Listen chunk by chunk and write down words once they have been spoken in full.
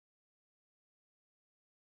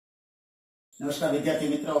નમસ્કાર વિદ્યાર્થી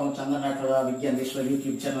મિત્રો, હું ચંદન રાઠોડ વિજ્ઞાન વિશ્વ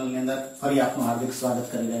યુટ્યુબ ચેનલની અંદર ફરી આપનું હાર્દિક સ્વાગત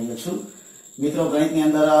કરી રહ્યો છું. મિત્રો, ગણિતની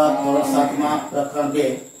અંદર ધોરણ 7માં પ્રકરણ 2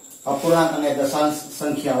 અપૂર્ણાંક અને દશાંશ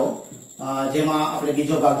સંખ્યાઓ, જેમાં આપણે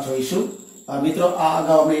બીજો ભાગ જોઈશું. મિત્રો, આ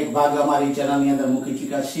અગાઉ અમે એક ભાગ અમારી ચેનલની અંદર મૂકી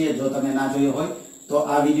ચૂક્યા છીએ. જો તમે ના જોયો હોય તો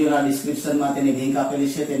આ વિડીયોના ડિસ્ક્રિપ્શનમાં તેની લિંક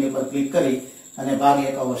આપેલી છે, તેની પર ક્લિક કરી અને ભાગ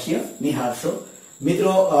 1 અવશ્ય નિહાળશો.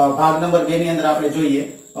 મિત્રો, ભાગ નંબર 2 ની અંદર આપણે જોઈએ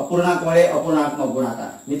અપૂર્ણાંક વડે અપૂર્ણાંકનો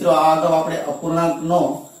ગુણાકાર. મિત્રો, આ અગાઉ આપણે અપૂર્ણાંકનો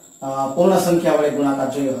પૂર્ણ સંખ્યા વડે ગુણાકાર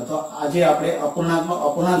જોયો હતો. આજે આપણે અપૂર્ણાંકનો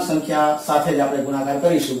અપૂર્ણાંક સંખ્યા સાથે જ આપણે ગુણાકાર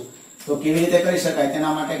કરીશું. તો કેવી રીતે કરી શકાય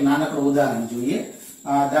તેના માટે એક નાનકડું ઉદાહરણ જોઈએ.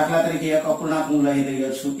 દાખલા તરીકે એક અપૂર્ણાંક હું લઈ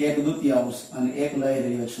રહ્યો છું 1/2 અને એક લઈ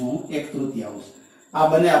રહ્યો છું હું 1/3. આ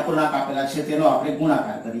બંને અપૂર્ણાંક આપેલા છે, તેનો આપણે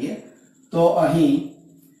ગુણાકાર કરીએ. તો અહીં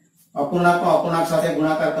અપૂર્ણાંકનો અપૂર્ણાંક સાથે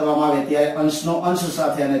ગુણાકાર કરવામાં આવે ત્યારે અંશનો અંશ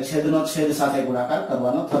સાથે અને છેદનો છેદ સાથે ગુણાકાર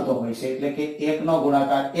કરવાનો થતો હોય છે. એટલે કે 1 નો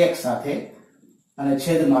ગુણાકાર 1 સાથે અને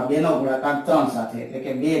છેદમાં 2 નો ગુણાકાર 3 સાથે, એટલે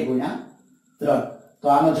કે 2 ગુણ્યા 3. તો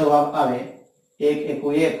આનો જવાબ આવે 1 એકુ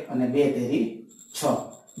 1 અને 2 તેરી 6.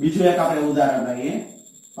 બીજું એક આપણે ઉદાહરણ લઈએ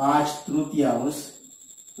 5/3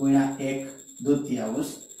 ગુણ્યા 1/2.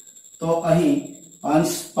 તો અહીં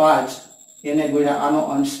અંશ 5 એને ગુણ્યા આનો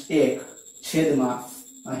અંશ 1 છેદમાં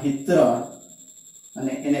અહીં 3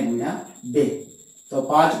 અને એને ગુણ્યા 2. તો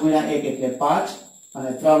 5 ગુણ્યા 1 એટલે 5 અને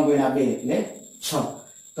 3 ગુણ્યા 2 એટલે 6.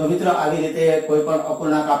 તો મિત્રો, આવી રીતે કોઈ પણ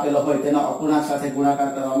અપૂર્ણાંક આપેલો હોય તેનો અપૂર્ણાંક સાથે ગુણાકાર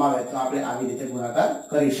કરવામાં આવે તો આપણે આવી રીતે ગુણાકાર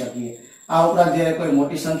કરી શકીએ. આ ઉપરાંત જ્યારે કોઈ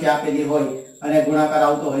મોટી સંખ્યા આપેલી હોય અને ગુણાકાર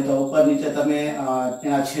આવતો હોય તો ઉપર નીચે તમે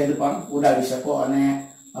તેના છેદ પણ ઉડાડી શકો અને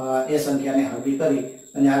એ સંખ્યાને હળવી કરી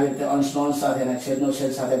અને આવી રીતે અંશનો અંશ સાથે અને છેદનો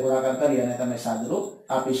છેદ સાથે ગુણાકાર કરી અને તમે સાદુરૂપ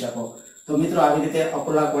આપી શકો. તો મિત્રો, આવી રીતે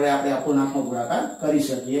અપૂર્ણાંક વડે આપણે અપૂર્ણાંકનો ગુણાકાર કરી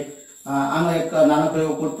શકીએ. આનો એક નાનકડો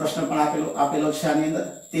એવો પૂર્વ પ્રશ્ન પણ આપેલો છે આની અંદર,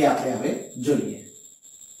 તે આપણે હવે જોઈએ.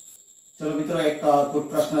 ચલો મિત્રો, એક પૂર્વ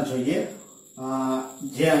પ્રશ્ન જોઈએ.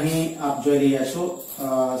 જે અહીં આપ જોઈ રહ્યા છો,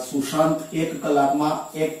 સુશાંત 1 કલાકમાં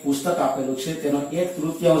એક પુસ્તક આપેલું છે, તેનો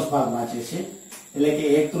 1/3 ભાગ વાંચે છે. એટલે કે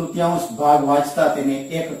 1/3 ભાગ વાંચતા તેને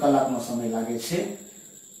 1 કલાકનો સમય લાગે છે.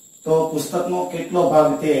 તો પુસ્તકનો કેટલો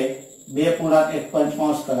ભાગ તે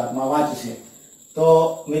 2.1 કલાકમાં વાંચશે? તો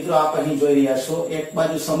મિત્રો, આપ અહીં જોઈ રહ્યા છો, એક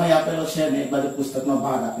બાજુ સમય આપેલો છે અને એક બાજુ પુસ્તકનો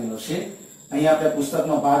ભાગ આપેલો છે. અહીં આપણે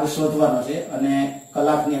પુસ્તકનો ભાગ શોધવાનો છે અને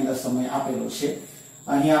કલાકની અંદર સમય આપેલો છે.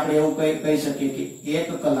 અહીં આપણે એવું કહી શકીએ કે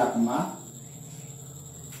 1 કલાકમાં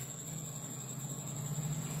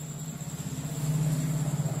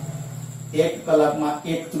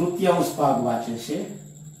 1/3 ભાગ વાંચે છે.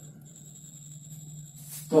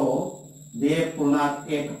 તો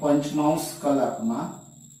 2.1 કલાકમાં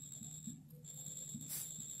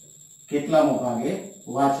કેટલામો ભાગે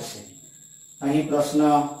વાંચશે? અહીં પ્રશ્ન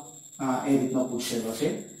એ રીતનો પૂછેલો છે.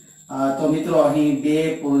 તો મિત્રો, અહીં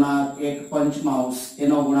 2.1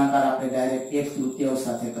 એનો ગુણાકાર આપણે ડાયરેક્ટ 1/3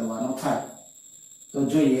 સાથે કરવાનો થાય. તો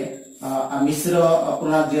જોઈએ, આ મિશ્ર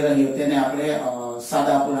અપૂર્ણાંક જે રહ્યો તેને આપણે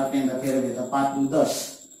સાદા અપૂર્ણાંકની અંદર ફેરવીએ તો 5×10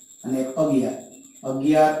 અને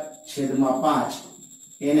 11/5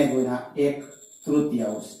 એને ગુણ્યા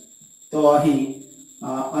 1/3. તો અહીં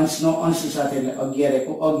અંશનો અંશ સાથે એટલે 11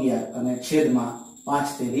 એકુ 11 અને છેદમાં 5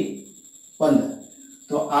 તેરી 15.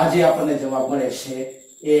 તો આ જે આપણને જવાબ મળે છે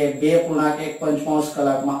એ 2.1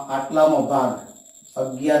 કલાકમાં આટલામો ભાગ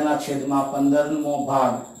 11/15મો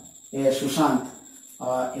ભાગ એ સુશાંત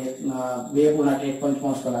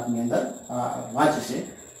 2.1 કલાકની અંદર વાંચશે.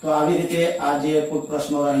 તો આવી રીતે આ જે પૂર્વ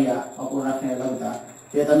પ્રશ્નો રહ્યા અપૂર્ણાંકને લગતા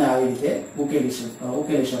તે તમે આવી રીતે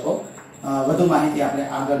ઉકેલી શકો. વધુ માહિતી આપણે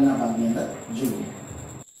આગળના ભાગની અંદર જોઈએ.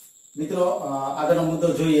 મિત્રો, આગળનો મુદ્દો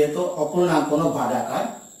જોઈએ તો અપૂર્ણાંકોનો ભાગાકાર.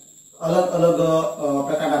 અલગ અલગ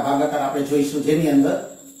પ્રકારના ભાગાકાર આપણે જોઈશું, જેની અંદર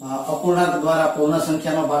અપૂર્ણાંક દ્વારા પૂર્ણ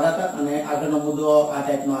સંખ્યાનો ભાગાકાર અને આગળનો મુદ્દો આ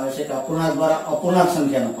ટાઈપનો આવે છે કે અપૂર્ણાંક દ્વારા અપૂર્ણાંક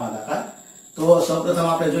સંખ્યાનો ભાગાકાર. તો સૌપ્રથમ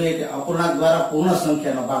આપણે જોઈએ કે અપૂર્ણાંક દ્વારા પૂર્ણ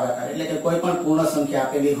સંખ્યાનો ભાગાકાર, એટલે કે કોઈ પણ પૂર્ણ સંખ્યા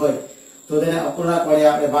આપેલી હોય તો તેને અપૂર્ણાંક વડે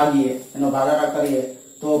આપણે ભાગીએ, એનો ભાગાકાર કરીએ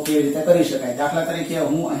તો કેવી રીતે કરી શકાય. દાખલા તરીકે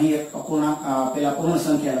હું અહીં એક અપૂર્ણાંક પેલા પૂર્ણ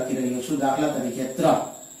સંખ્યા લખી રહ્યો છું, દાખલા તરીકે 3.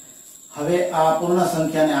 હવે આ પૂર્ણ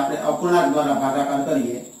સંખ્યાને આપણે અપૂર્ણાંક દ્વારા ભાગાકાર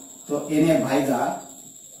કરીએ તો એને ભાગ્યા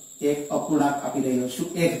એક અપૂર્ણાંક આપી રહ્યો છું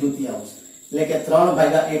 1/2. એટલે કે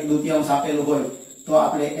 3/1/2 આપેલું હોય તો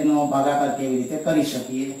આપણે એનો ભાગાકાર કેવી રીતે કરી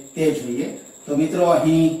શકીએ તે જોઈએ. તો મિત્રો,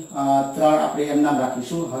 અહીં 3 આપણે એમ નામ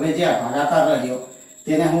રાખીશું. હવે જે આ ભાગાકાર રહ્યો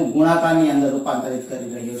તેને હું ગુણાકારની અંદર રૂપાંતરિત કરી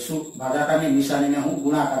રહ્યો છું. ભાગાકારની નિશાનીને હું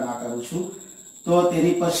ગુણાકારમાં કરું છું. તો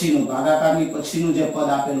તેની પછીનું, ભાગાકારની પછીનું જે પદ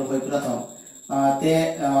આપેલું હોય પ્રથમ, તે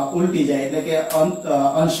ઉલટી જાય, એટલે કે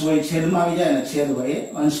અંશ હોય છેદમાં આવી જાય અને છેદ હોય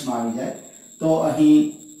અંશમાં આવી જાય. તો અહીં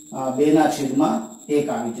 2/1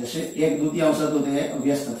 આવી જશે. 1/2 હતું તે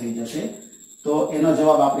વ્યસ્ત થઈ જશે. તો એનો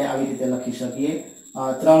જવાબ આપણે આવી રીતે લખી શકીએ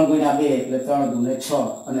 3 ગુણ્યા 2 એટલે 3 ગુણે 6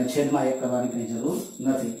 અને છેદમાં 1 કરવાની કઈ જરૂર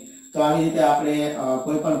નથી. તો આવી રીતે આપણે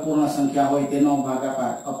કોઈ પણ પૂર્ણ સંખ્યા હોય તેનો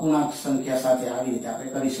ભાગાકાર અપૂર્ણાંક સંખ્યા સાથે આવી રીતે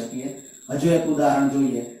આપણે કરી શકીએ. હજુ એક ઉદાહરણ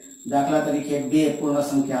જોઈએ. દાખલા તરીકે 2 પૂર્ણ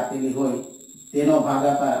સંખ્યા આપેલી હોય તેનો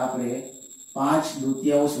ભાગાકાર આપણે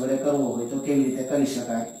 5/2 વડે કરવો હોય તો કેવી રીતે કરી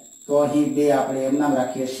શકાય? તો અહીં 2 આપણે એમ નામ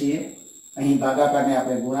રાખીએ છીએ. અહીં ભાગાકારને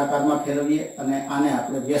આપણે ગુણાકારમાં ફેરવીએ અને આને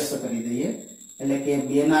આપણે વ્યસ્ત કરી દઈએ એટલે કે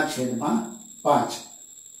 2/5.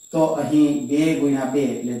 તો અહીં 2 ગુણ્યા 2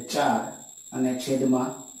 એટલે 4 અને છેદમાં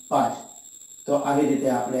 5. તો આવી રીતે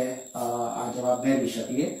આપણે આ જવાબ મેળવી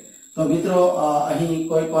શકીએ. તો મિત્રો અહીં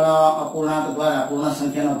કોઈ પણ અપૂર્ણાંક દ્વારા પૂર્ણ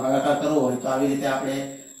સંખ્યાનો ભાગાકાર કરવો હોય તો આવી રીતે આપણે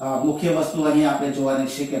મુખ્ય વસ્તુ અહીં આપણે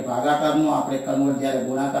જોવાની છે કે ભાગાકારનો આપણે કન્વર્ટ જ્યારે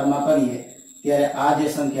ગુણાકારમાં કરીએ ત્યારે આ જે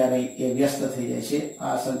સંખ્યા રહી એ વ્યસ્ત થઈ જાય છે.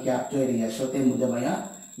 આ સંખ્યા જોઈ રહ્યા છો તે મુજબ અહીંયા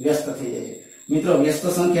વ્યસ્ત થઈ જાય છે. મિત્રો વ્યસ્ત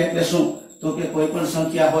સંખ્યા એટલે શું? તો કે કોઈ પણ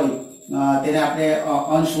સંખ્યા હોય તેને આપણે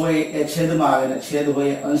અંશ હોય એ છેદમાં આવે, છેદ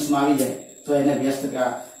હોય અંશમાં આવી જાય તો એને વ્યસ્ત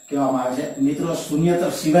કહેવામાં આવે છે. મિત્રો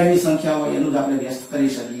શૂન્યતર સિવાયની સંખ્યા હોય એનું જ આપણે વ્યસ્ત કરી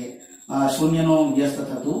શકીએ. શૂન્યનું વ્યસ્ત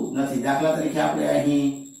થતું નથી. દાખલા તરીકે આપણે અહીં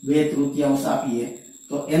 2/3 આપીએ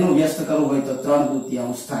તો એનું વ્યસ્ત કરવું હોય તો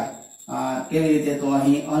 3/3 થાય. કેવી રીતે? તો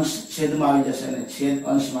અહીં અંશ છેદમાં આવી જશે અને છેદ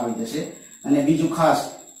અંશમાં આવી જશે. અને બીજું ખાસ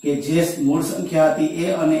કે જે મૂળ સંખ્યા હતી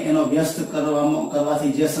એ અને એનો વ્યસ્ત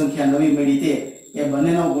કરવાથી જે સંખ્યા નવી મળી તે એ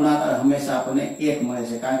બંનેનો ગુણાકાર હંમેશા આપણને 1 મળે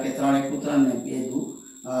છે. કારણ કે 3 × 3 ને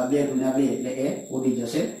 2 ગુણ્યા 2 એટલે એ ઉડી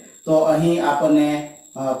જશે. તો અહીં આપણને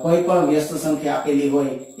કોઈ પણ વ્યસ્ત સંખ્યા આપેલી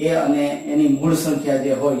હોય એ અને એની મૂળ સંખ્યા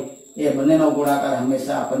જે હોય એ બંનેનો ગુણાકાર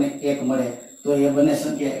હંમેશા આપણને 1 મળે. તો એ બંને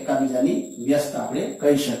સંખ્યા એકબીજાની વ્યસ્ત આપણે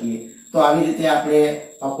કહી શકીએ. તો આવી રીતે આપણે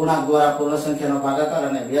અપૂર્ણાંક દ્વારા પૂર્ણ સંખ્યાનો ભાગાકાર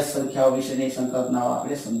અને વ્યસ્ત સંખ્યાઓ વિશેની સંકલ્પનાઓ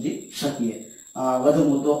આપણે સમજી શકીએ. વધુ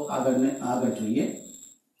મુદ્દો આગળ જોઈએ.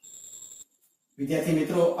 વિદ્યાર્થી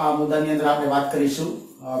મિત્રો, આ મુદ્દાની અંદર આપણે વાત કરીશું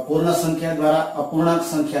પૂર્ણ સંખ્યા દ્વારા અપૂર્ણાંક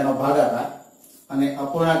સંખ્યાનો ભાગાકાર અને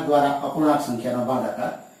અપૂર્ણાંક દ્વારા અપૂર્ણાંક સંખ્યાનો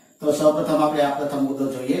ભાગાકાર. તો સૌપ્રથમ આપણે આ પ્રથમ મુદ્દો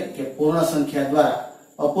જોઈએ કે પૂર્ણ સંખ્યા દ્વારા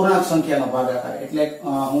અપૂર્ણાંક સંખ્યાનો ભાગાકાર. એટલે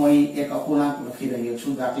હું અહીં એક અપૂર્ણાંક લખી રહ્યો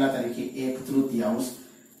છું. દાખલા તરીકે 1/3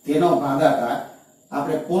 તેનો ભાગાકાર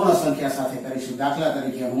આપણે પૂર્ણ સંખ્યા સાથે કરીશું. દાખલા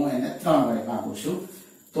તરીકે હું એને 3 વડે ભાગું છું.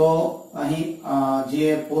 તો અહીં જે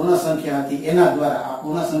પૂર્ણ સંખ્યા હતી એના દ્વારા આ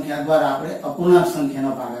પૂર્ણ સંખ્યા દ્વારા આપણે અપૂર્ણાંક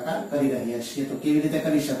સંખ્યાનો ભાગાકાર કરી રહ્યા છીએ. તો કેવી રીતે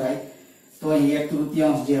કરી શકાય? તો અહીં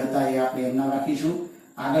 1/3 જે હતા એ આપણે એમના રાખીશું.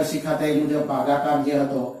 આગળ શીખાતા એ મુજબ ભાગાકાર જે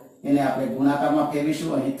હતો એને આપણે ગુણાકારમાં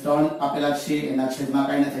ફેરવીશું. અહીં 3 આપેલા છે એના છેદમાં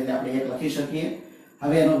કાંઈ નથી એટલે આપણે 1 લખી શકીએ.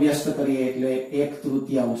 હવે એનો વ્યસ્ત કરીએ એટલે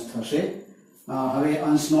 1/3 થશે. હવે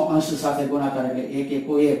અંશનો અંશ સાથે ગુણાકાર એટલે 1 ×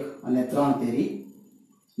 1 અને 3 ×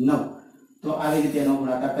 9. તો આવી રીતે એનો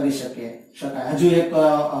ગુણાકાર કરી શકાય. હજુ એક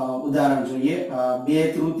ઉદાહરણ જોઈએ.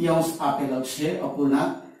 2/3 આપેલો છે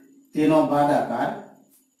અપૂર્ણાંક, તેનો ભાગાકાર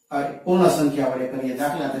પૂર્ણ સંખ્યા વડે કરીએ.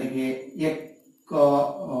 દાખલા તરીકે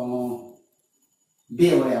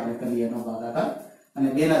 2 વડે આપણે કરીએ એનો ભાગાકાર અને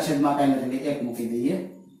 2 ના છેદમાં કાંઈ નથી 1 મૂકી દઈએ.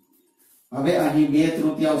 હવે અહીં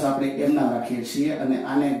 2/3 આપણે એમના રાખીએ છીએ અને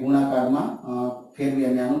આને ગુણાકારમાં ફેરવી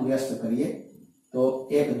અને આનું વ્યસ્ત કરીએ તો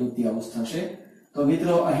 1/2 થશે. તો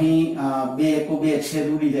મિત્રો અહીં 2 × 2 છેદ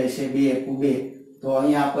ઉડી જાય છે. 2 × 2 તો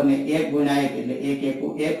અહીંયા આપણને 1 ગુણ્યા 1 એટલે 1 ×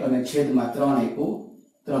 1 અને છેદમાં 3 ×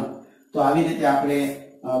 3. તો આવી રીતે આપણે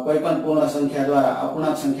કોઈ પણ પૂર્ણ સંખ્યા દ્વારા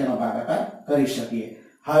અપૂર્ણાંક સંખ્યાનો ભાગાકાર કરી શકીએ.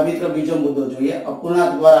 હવે મિત્રો બીજો મુદ્દો જોઈએ.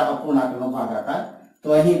 અપૂર્ણાંક દ્વારા અપૂર્ણાંકનો ભાગાકાર. તો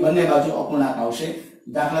અહીં બંને બાજુ અપૂર્ણાંક આવશે.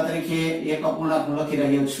 દાખલા તરીકે એક અપૂર્ણાંક હું લખી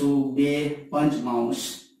રહ્યો છું 2/5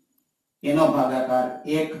 એનો ભાગાકાર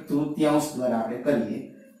 1/3 દ્વારા આપણે કરીએ.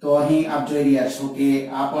 તો અહીં આપ જોઈ રહ્યા છો કે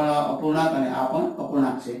આ પણ અપૂર્ણાંક અને આ પણ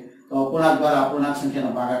અપૂર્ણાંક છે. તો અપૂર્ણાંક દ્વારા અપૂર્ણાંક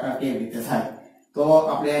સંખ્યાનો ભાગાકાર કેવી રીતે થાય? તો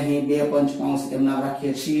આપણે અહીં 2/5 એમના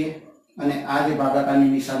રાખીએ છીએ અને આ જે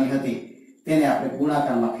ભાગાકારની નિશાની હતી તેને આપણે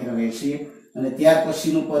ગુણાકારમાં ફેરવીએ છીએ અને ત્યાર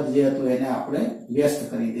પછીનું પદ જે હતું એને આપણે વ્યસ્ત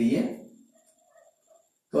કરી દઈએ.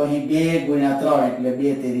 તો અહીં 2 ગુણ્યા 3 એટલે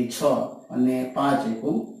 2 × 6 અને 5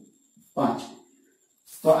 × 5.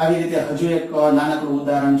 તો આવી રીતે હજુ એક નાનકડું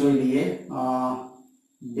ઉદાહરણ જોઈ લઈએ.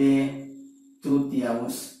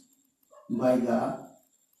 2/3 ભાગ્યા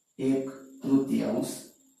 1/3.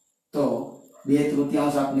 તો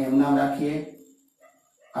 2/3 આપણે એમ નામ રાખીએ.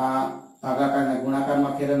 આ ભાગાકારને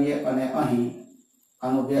ગુણાકારમાં ફેરવીએ અને અહીં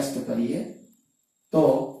આનું વ્યસ્ત કરીએ. તો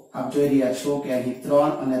આપ જોઈ રહ્યા છો કે અહીં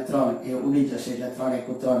 3 અને 3 એ ઉડી જશે એટલે 3 ×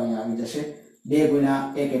 3 અહીંયા આવી જશે. 2 ગુણ્યા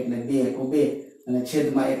 1 એટલે 2 × 2 અને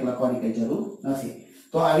છેદમાં 1 લખવાની કઈ જરૂર નથી.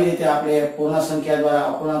 તો આવી રીતે આપણે પૂર્ણ સંખ્યા દ્વારા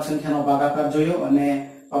અપૂર્ણાંક સંખ્યાનો ભાગાકાર જોયો અને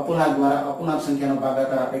અપૂર્ણાંક દ્વારા અપૂર્ણાંક સંખ્યાનો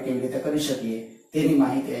ભાગાકાર આપણે કેવી રીતે કરી શકીએ તેની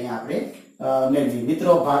માહિતી અહીંયા આપણે મેળવી.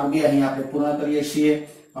 મિત્રો ભાગ 2 અહીં આપણે પૂર્ણ કરીએ છીએ.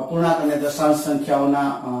 અપૂર્ણાંક અને દશાંશ સંખ્યાઓના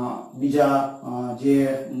બીજા જે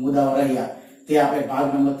મુદ્દાઓ રહ્યા તે આપણે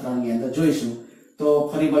ભાગ નંબર 3 ની અંદર જોઈશું. તો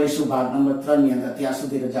ફરી મળીશું ભાગ નંબર 3 ની અંદર. ત્યાં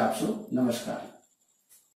સુધી રજા આપશો. નમસ્કાર.